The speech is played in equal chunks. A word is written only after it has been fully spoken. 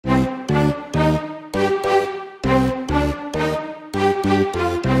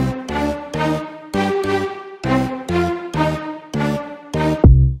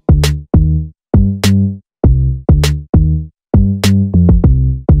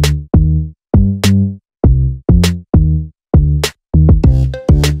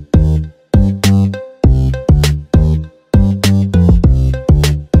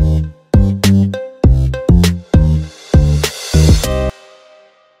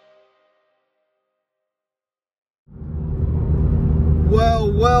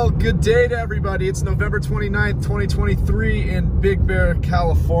Good day to everybody. It's November 29th, 2023 in Big Bear,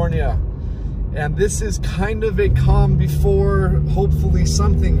 California. And this is kind of a calm before hopefully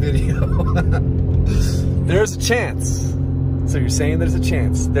something video. There's a chance. So you're saying there's a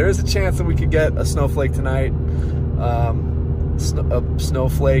chance. There is a chance that we could get a snowflake tonight, a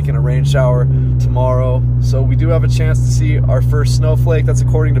snowflake and a rain shower tomorrow. So we do have a chance to see our first snowflake. That's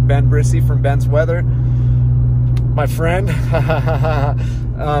according to Ben Brissey from Ben's Weather, my friend.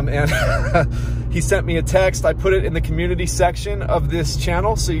 And he sent me a text. I put it in the community section of this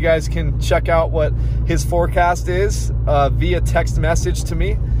channel so you guys can check out what his forecast is via text message to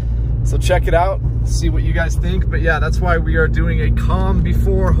me. So check it out, see what you guys think. But yeah, that's why we are doing a calm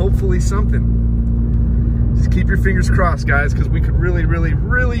before hopefully something. Just keep your fingers crossed, guys, because we could really, really,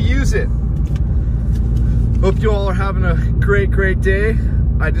 really use it. Hope you all are having a great, great day.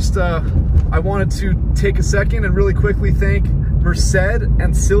 I wanted to take a second and really quickly thank Merced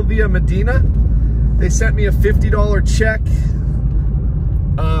and Sylvia Medina. They sent me a $50 check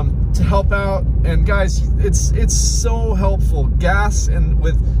to help out, and guys, it's so helpful. Gas, and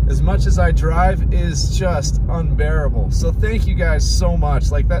with as much as I drive, is just unbearable. So thank you guys so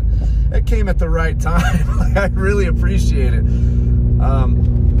much. Like that came at the right time. Like, I really appreciate it.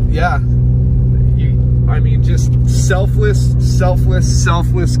 Yeah, I mean, just selfless,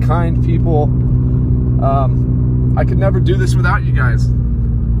 kind people. I could never do this without you guys.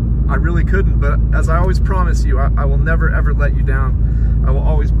 I really couldn't, but as I always promise you, I will never ever let you down. I will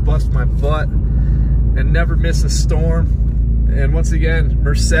always bust my butt and never miss a storm. And once again,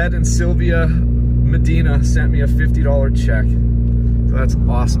 Merced and Sylvia Medina sent me a $50 check. So that's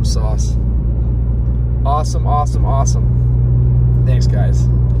awesome sauce. Awesome, awesome, awesome. Thanks, guys.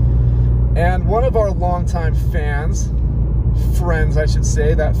 And one of our longtime friends, I should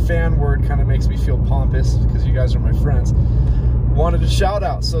say, that fan word kind of makes me feel pompous because you guys are my friends, wanted a shout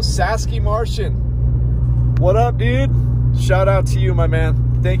out. So Sasky Martian, what up, dude? Shout out to you, my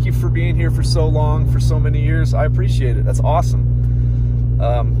man. Thank you for being here for so long, for so many years. I appreciate it. That's awesome.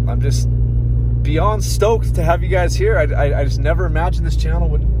 I'm just beyond stoked to have you guys here. I just never imagined this channel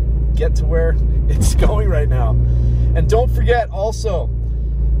would get to where it's going right now. And don't forget also,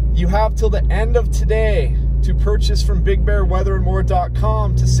 you have till the end of today to purchase from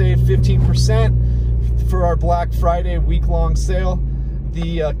bigbearweatherandmore.com to save 15% for our Black Friday week-long sale.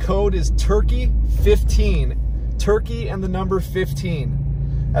 The code is TURKEY15, Turkey and the number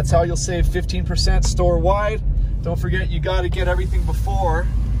 15. That's how you'll save 15% store-wide. Don't forget, you got to get everything before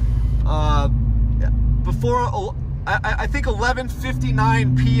I think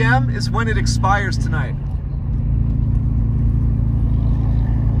 11:59 p.m. is when it expires tonight.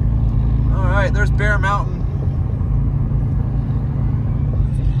 All right, there's Bear Mountain.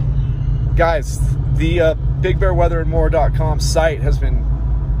 Guys, the bigbearweatherandmore.com site has been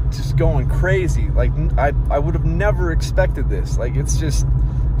just going crazy. Like, I would have never expected this. Like, it's just,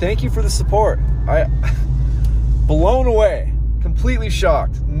 thank you for the support. Blown away, completely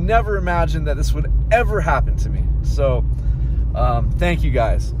shocked. Never imagined that this would ever happen to me. So, thank you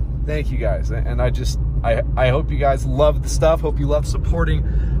guys. Thank you guys. And I hope you guys love the stuff. Hope you love supporting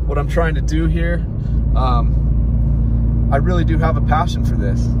what I'm trying to do here. I really do have a passion for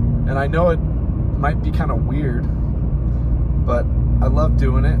this. And I know it might be kind of weird, but I love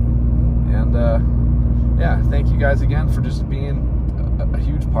doing it. And yeah, thank you guys again for just being a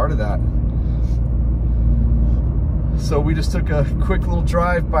huge part of that. So we just took a quick little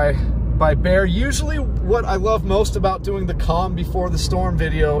drive by Bear. Usually what I love most about doing the calm before the storm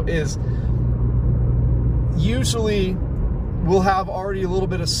video is usually we'll have already a little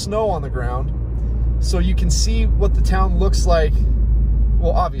bit of snow on the ground, so you can see what the town looks like.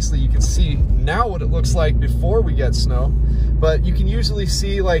 Well, obviously you can see now what it looks like before we get snow, but you can usually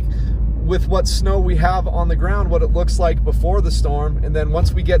see, like, with what snow we have on the ground, what it looks like before the storm. And then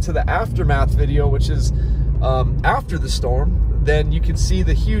once we get to the aftermath video, which is after the storm, then you can see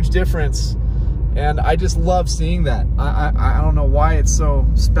the huge difference. And I just love seeing that. I don't know why it's so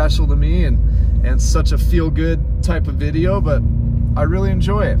special to me and such a feel-good type of video, but I really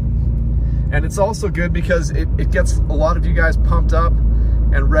enjoy it. And it's also good because it gets a lot of you guys pumped up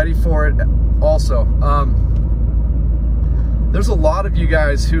and ready for it also. There's a lot of you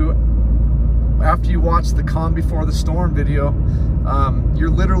guys who, after you watch the calm before the storm video, you're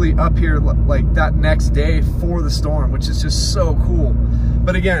literally up here like that next day for the storm, which is just so cool.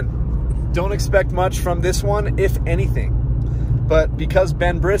 But again, don't expect much from this one, if anything. But because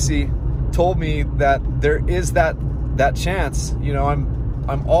Ben Brissey told me that there is that chance, you know,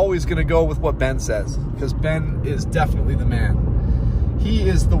 I'm always gonna go with what Ben says, because Ben is definitely the man. He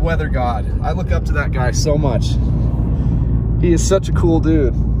is the weather god. I look up to that guy so much. He is such a cool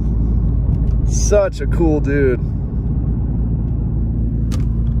dude. Such a cool dude.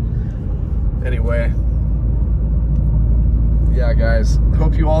 Anyway, yeah, guys,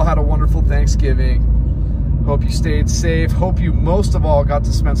 hope you all had a wonderful Thanksgiving. Hope you stayed safe. Hope you, most of all, got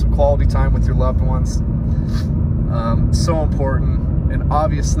to spend some quality time with your loved ones. So important. And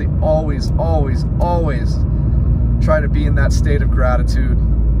obviously, always, always, always try to be in that state of gratitude.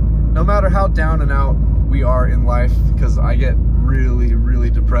 No matter how down and out we are in life, because I get really, really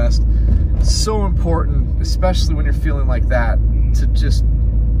depressed. It's so important, especially when you're feeling like that, to just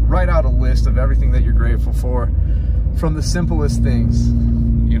write out a list of everything that you're grateful for, from the simplest things,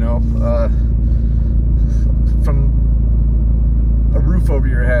 you know, from a roof over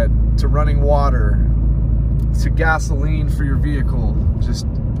your head, to running water, to gasoline for your vehicle, just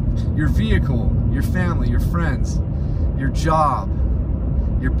your vehicle, your family, your friends, your job,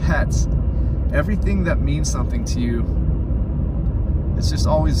 your pets, everything that means something to you. It's just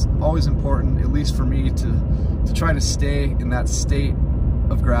always important, at least for me, to try to stay in that state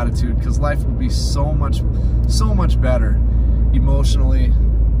of gratitude, because life will be so much better emotionally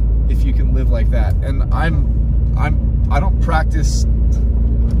if you can live like that. And I don't practice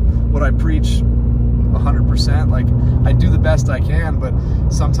what I preach 100%. Like, I do the best I can, but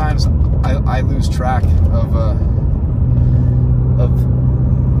sometimes I lose track of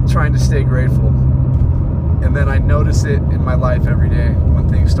trying to stay grateful. And then I notice it in my life every day when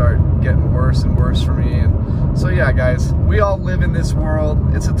things start getting worse and worse for me. And so yeah, guys, we all live in this world.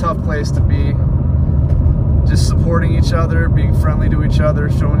 It's a tough place to be. Just supporting each other, being friendly to each other,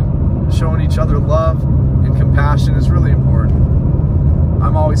 showing each other love and compassion is really important.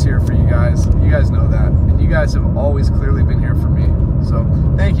 I'm always here for you guys. You guys know that. And you guys have always clearly been here for me. So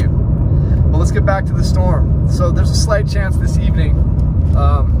thank you. Well, let's get back to the storm. So there's a slight chance this evening,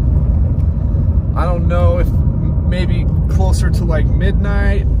 I don't know if maybe closer to like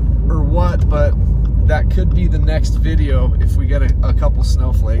midnight or what, but that could be the next video if we get a couple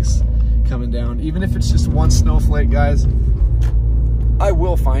snowflakes coming down. Even if it's just one snowflake, guys, I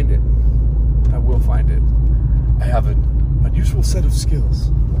will find it. I will find it. I have an unusual set of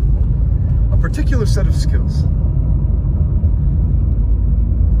skills. A particular set of skills.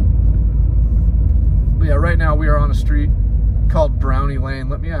 But yeah, right now we are on a street called Brownie Lane.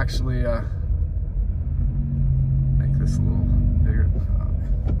 Let me actually make this a little bigger.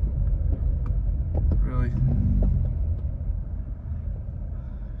 Really?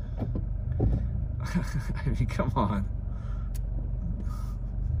 I mean, come on.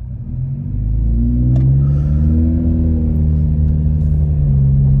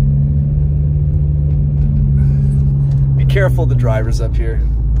 Be careful, the drivers up here.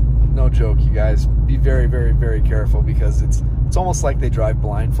 No joke, you guys. Be very, very, very careful, because it's almost like they drive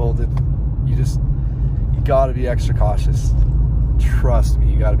blindfolded. You gotta be extra cautious. Trust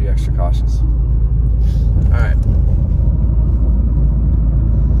me, you gotta be extra cautious. All right.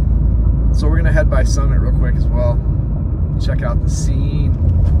 So we're gonna head by Summit real quick as well. Check out the scene.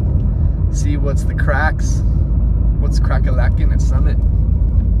 See what's the cracks. What's crack-a-lackin' at Summit.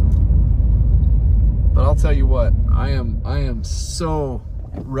 But I'll tell you what, I am so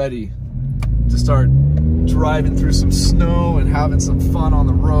ready to start driving through some snow and having some fun on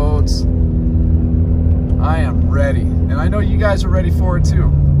the roads. I am ready, and I know you guys are ready for it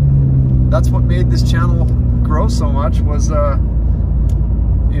too. That's what made this channel grow so much, was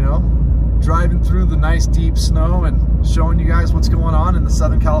you know, driving through the nice deep snow and showing you guys what's going on in the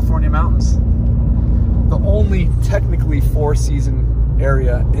Southern California mountains. The only technically 4-season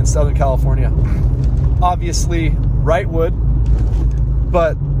area in Southern California. Obviously Wrightwood,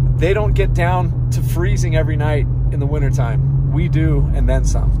 but they don't get down to freezing every night in the wintertime. We do, and then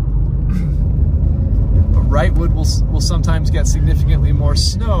some. But Wrightwood will sometimes get significantly more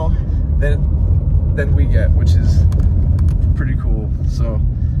snow than we get, which is pretty cool. So,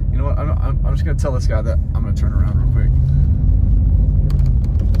 you know what? I'm just gonna tell this guy that I'm gonna turn around real quick.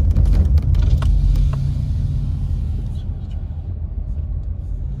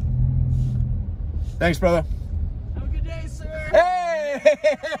 Thanks, brother. Have a good day, sir.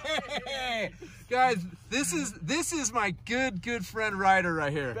 Hey! Guys, this is my good friend Ryder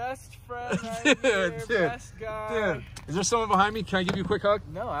right here. Best friend right here, best guy. Dude, is there someone behind me? Can I give you a quick hug?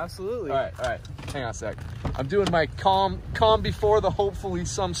 No, absolutely. All right. Hang on a sec. I'm doing my calm before the hopefully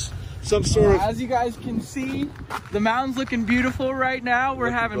some sort of. As you guys can see, the mountain's looking beautiful right now.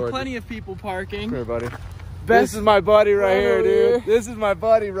 We're having plenty of people parking. Come here, buddy. This is my buddy right here, dude. This is my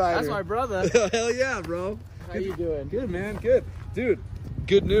buddy right here. That's my brother. Hell yeah, bro. How you doing? Good, man. Good. Dude,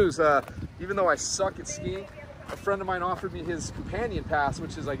 good news. Even though I suck at skiing, a friend of mine offered me his companion pass,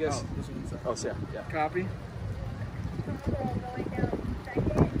 which is, I guess... Oh, this one's oh, so yeah. Copy.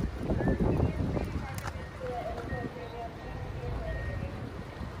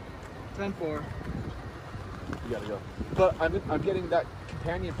 for. You gotta go. But I'm getting that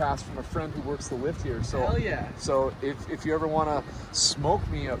companion pass from a friend who works the lift here. So hell yeah. So if you ever want to smoke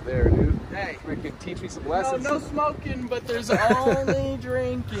me up there, dude, hey, freaking teach me some lessons. No smoking, but there's only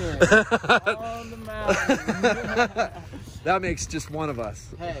drinking on the mountain. That makes just one of us.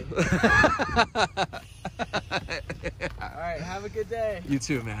 Hey. All right, have a good day. You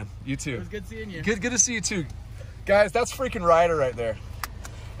too, man. You too. It was good seeing you. Good to see you too. Guys, that's freaking Ryder right there.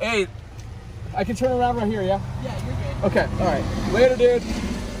 Hey, I can turn around right here, yeah? Yeah, you're good. Okay, all right. Later, dude.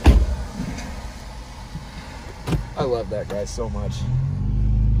 I love that guy so much.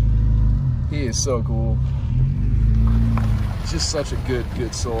 He is so cool. Just such a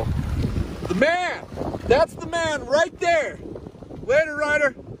good soul. The man! That's the man right there! Later,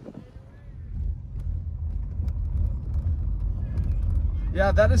 Ryder.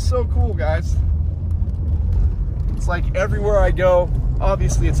 Yeah, that is so cool, guys. It's like everywhere I go,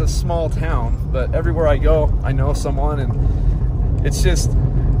 obviously it's a small town, but everywhere I go, I know someone, and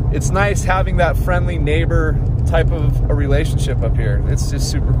it's nice having that friendly neighbor type of a relationship up here. It's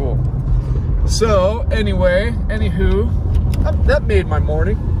just super cool. So anyway, anywho, that made my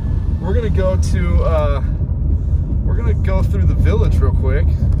morning. We're gonna go through the village real quick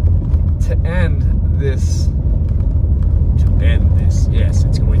to end this. Yes,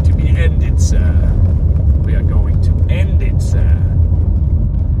 it's going to be ended, sir. We are going to end it, sir.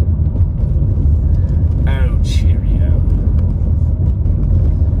 Oh, cheerio.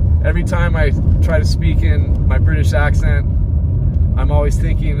 Every time I try to speak in my British accent, I'm always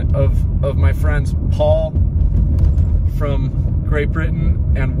thinking of my friends Paul from Great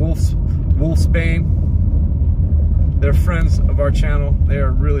Britain and Wolfsbane. They're friends of our channel. They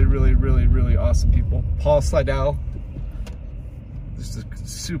are really awesome people. Paul Slidell, just a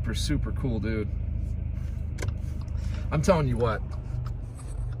super cool dude. I'm telling you what,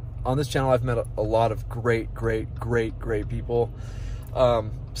 on this channel I've met a lot of great people.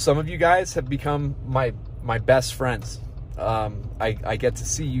 Some of you guys have become my best friends. I get to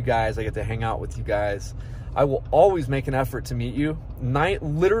see you guys, I get to hang out with you guys. I will always make an effort to meet you.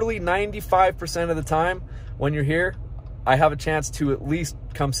 Literally 95% of the time when you're here, I have a chance to at least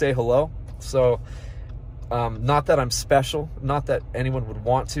come say hello. So not that I'm special, not that anyone would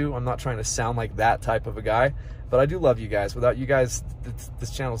want to. I'm not trying to sound like that type of a guy, but I do love you guys. Without you guys,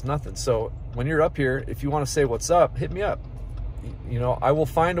 this channel's nothing. So when you're up here, if you want to say what's up, hit me up. You know, I will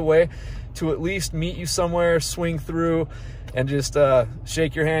find a way to at least meet you somewhere, swing through, and just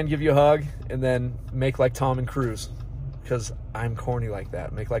shake your hand, give you a hug, and then make like Tom and Cruise, because I'm corny like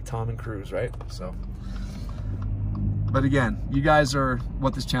that. Make like Tom and Cruise, right? So, but again, you guys are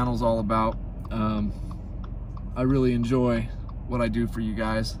what this channel is all about. I really enjoy what I do for you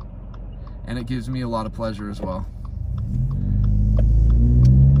guys, and it gives me a lot of pleasure as well.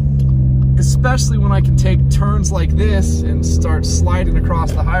 Especially when I can take turns like this and start sliding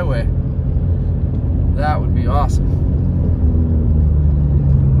across the highway. That would be awesome.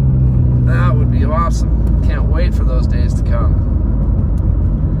 That would be awesome. Can't wait for those days to come.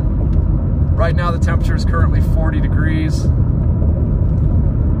 Right now the temperature is currently 40 degrees.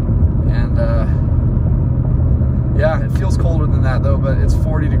 And yeah, it feels colder than that though, but it's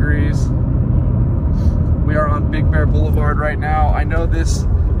 40 degrees. We are on Big Bear Boulevard right now. I know this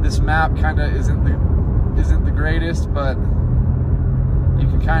map kind of isn't the greatest, but you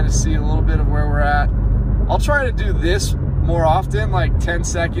can kind of see a little bit of where we're at. I'll try to do this more often, like 10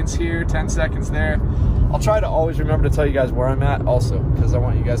 seconds here, 10 seconds there. I'll try to always remember to tell you guys where I'm at also, because I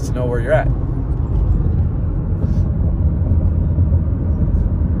want you guys to know where you're at.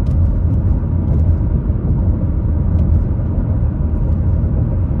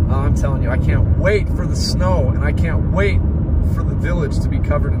 I'm telling you, I can't wait for the snow, and I can't wait for the village to be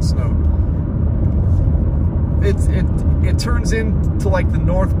covered in snow. It turns into like the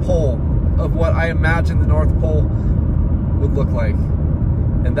North Pole of what I imagine the North Pole would look like,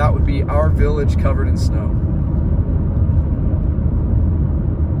 and that would be our village covered in snow.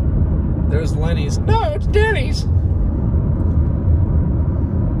 There's Lenny's. No, it's Denny's.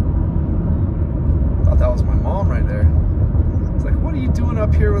 Thought that was my mom right there. It's like, what are you doing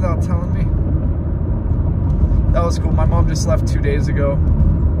up here without telling me? That was cool. My mom just left 2 days ago.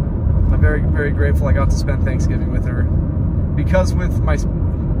 I'm very grateful I got to spend Thanksgiving with her. Because with my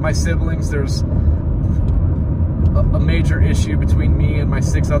siblings, there's a major issue between me and my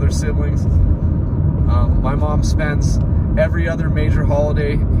 6 other siblings. My mom spends every other major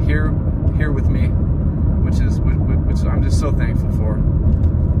holiday here with me, which I'm just so thankful for.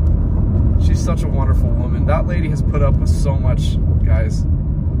 She's such a wonderful woman. That lady has put up with so much, guys.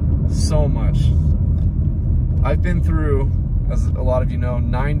 So much. I've been through, as a lot of you know,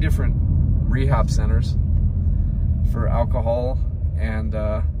 9 different rehab centers for alcohol and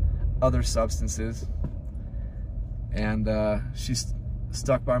other substances. And she's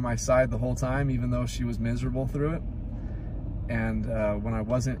stuck by my side the whole time, even though she was miserable through it. And when I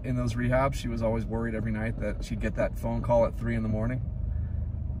wasn't in those rehabs, she was always worried every night that she'd get that phone call at 3 in the morning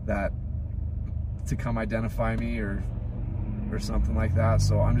that to come identify me or something like that.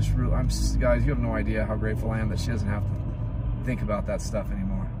 So I'm just guys, you have no idea how grateful I am that she doesn't have to think about that stuff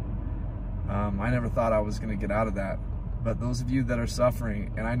anymore. I never thought I was going to get out of that, but those of you that are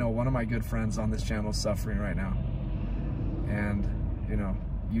suffering, and I know one of my good friends on this channel is suffering right now, and you know,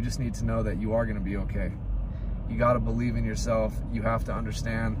 you just need to know that you are going to be okay. You got to believe in yourself. You have to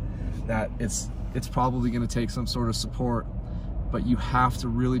understand that it's probably going to take some sort of support, but you have to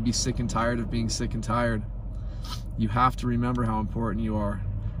really be sick and tired of being sick and tired. You have to remember how important you are.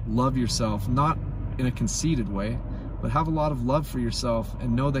 Love yourself, not in a conceited way, but have a lot of love for yourself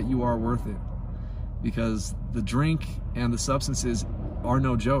and know that you are worth it, because the drink and the substances are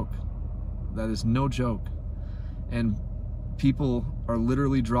no joke. That is no joke. And people are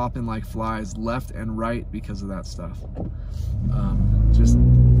literally dropping like flies left and right because of that stuff. Just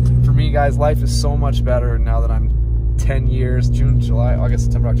for me, guys, life is so much better now that I'm 10 years, June, July, August,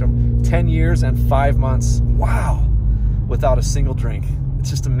 September, October, 10 years and 5 months, wow, without a single drink. It's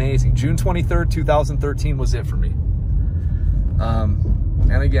just amazing. June 23rd, 2013 was it for me.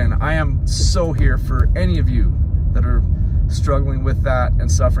 And again, I am so here for any of you that are struggling with that and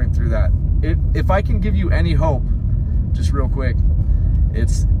suffering through that. If I can give you any hope, just real quick,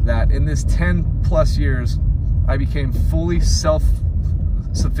 it's that in this 10 plus years, I became fully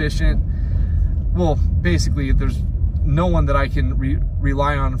self-sufficient. Well, basically, there's no one that I can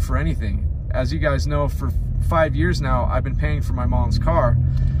rely on for anything. As you guys know, for 5 years now, I've been paying for my mom's car,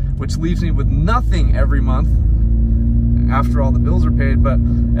 which leaves me with nothing every month after all the bills are paid. But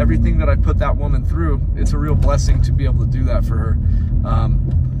everything that I put that woman through, it's a real blessing to be able to do that for her.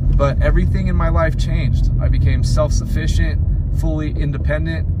 But everything in my life changed. I became self-sufficient, fully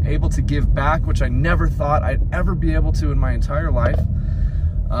independent, able to give back, which I never thought I'd ever be able to in my entire life.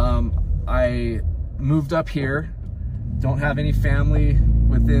 I moved up here, don't have any family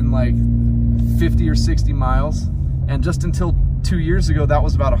within like 50 or 60 miles. And just until 2 years ago, that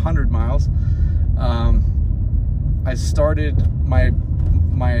was about 100 miles. I started my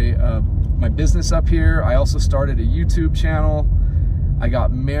business up here. I also started a YouTube channel. I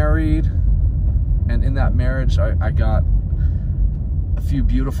got married, and in that marriage, I got a few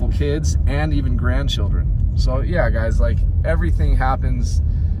beautiful kids and even grandchildren. So yeah, guys, like everything happens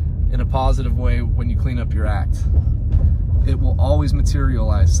in a positive way when you clean up your act. It will always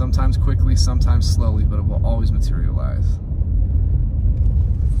materialize, sometimes quickly, sometimes slowly, but it will always materialize.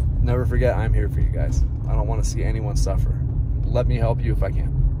 Never forget, I'm here for you guys. I don't want to see anyone suffer. Let me help you if I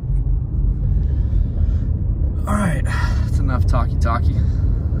can. All right, that's enough talky-talky.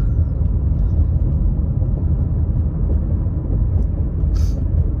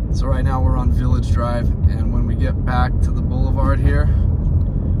 So right now we're on Village Drive, and when we get back to the boulevard here,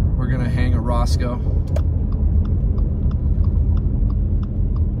 we're gonna hang a Roscoe.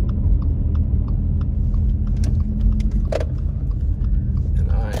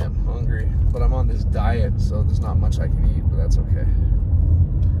 And I am hungry, but I'm on this diet, so there's not much I can eat, but that's okay.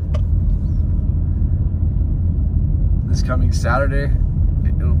 This coming Saturday,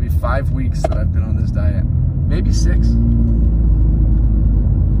 it'll be 5 weeks that I've been on this diet, maybe 6. And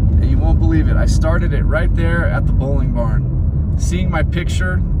you won't believe it, I started it right there at the bowling barn. Seeing my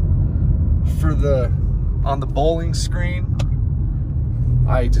picture on the bowling screen,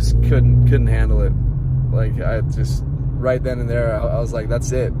 I just couldn't handle it. Like, I just, right then and there, I was like,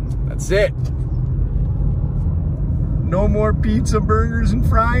 that's it. No more pizza, burgers, and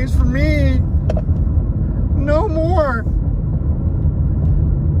fries for me. No more.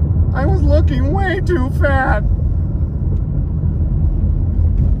 I was looking way too fat.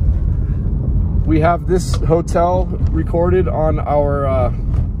 We have this hotel recorded on our,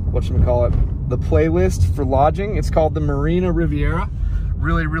 whatchamacallit, the playlist for lodging. It's called the Marina Riviera.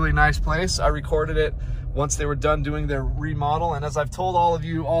 Really, really nice place. I recorded it once they were done doing their remodel. And as I've told all of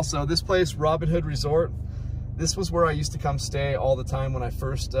you also, this place, Robin Hood Resort, this was where I used to come stay all the time when I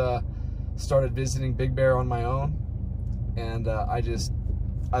first started visiting Big Bear on my own. And I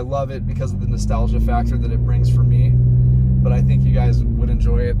love it because of the nostalgia factor that it brings for me. But I think you guys would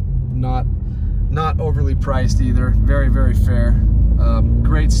enjoy it. Not overly priced either. Very, very fair.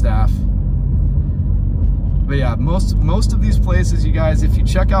 Great staff. But yeah, most of these places, you guys, if you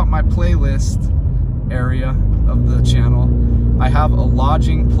check out my playlist area of the channel, I have a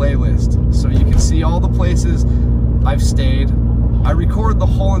lodging playlist. So you can see all the places I've stayed, I record the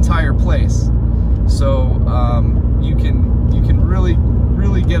whole entire place, so you can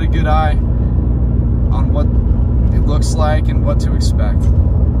really get a good eye on what it looks like and what to expect.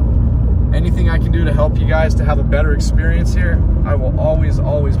 Anything I can do to help you guys to have a better experience here, I will always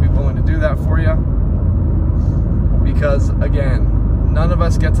be willing to do that for you. Because again, none of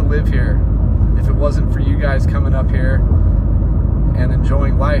us get to live here if it wasn't for you guys coming up here and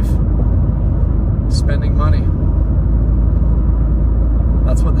enjoying life, spending money.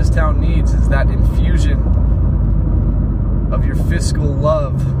 That's what this town needs, is that infusion of your fiscal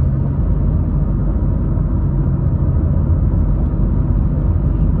love.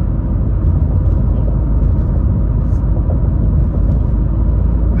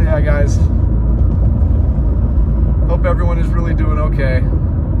 Yeah, guys, hope everyone is really doing okay.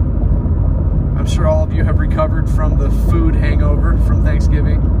 I'm sure all of you have recovered from the food hangover from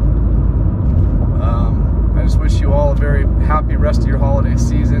Thanksgiving. I just wish you all a very happy rest of your holiday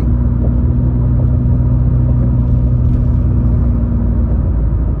season.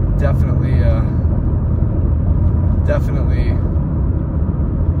 Definitely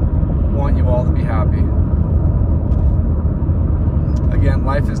want you all to be happy. Again,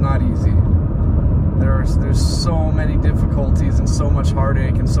 life is not easy. There's so many difficulties and so much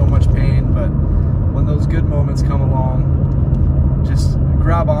heartache and so much pain, but when those good moments come along, just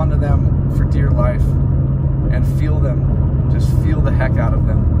grab onto them for dear life and feel them. Just feel the heck out of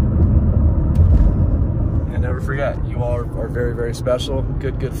them. And never forget, you all are very special,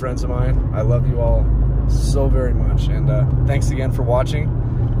 good friends of mine. I love you all so very much, and thanks again for watching.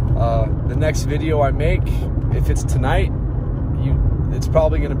 The next video I make, if it's tonight, it's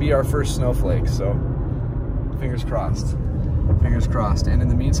probably going to be our first snowflake, so fingers crossed. Fingers crossed. And in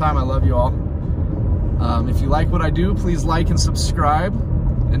the meantime, I love you all. If you like what I do, please like and subscribe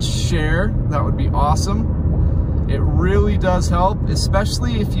and share. That would be awesome. It really does help,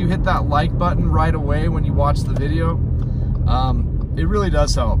 especially if you hit that like button right away when you watch the video. It really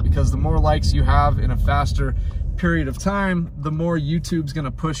does help, because the more likes you have in a faster period of time, the more YouTube's going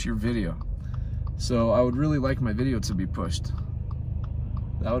to push your video. So I would really like my video to be pushed.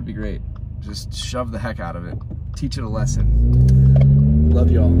 That would be great. Just shove the heck out of it. Teach it a lesson. Love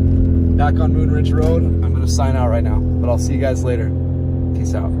you all. Back on Moon Ridge Road. I'm going to sign out right now, but I'll see you guys later.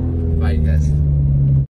 Peace out. Bye, you guys.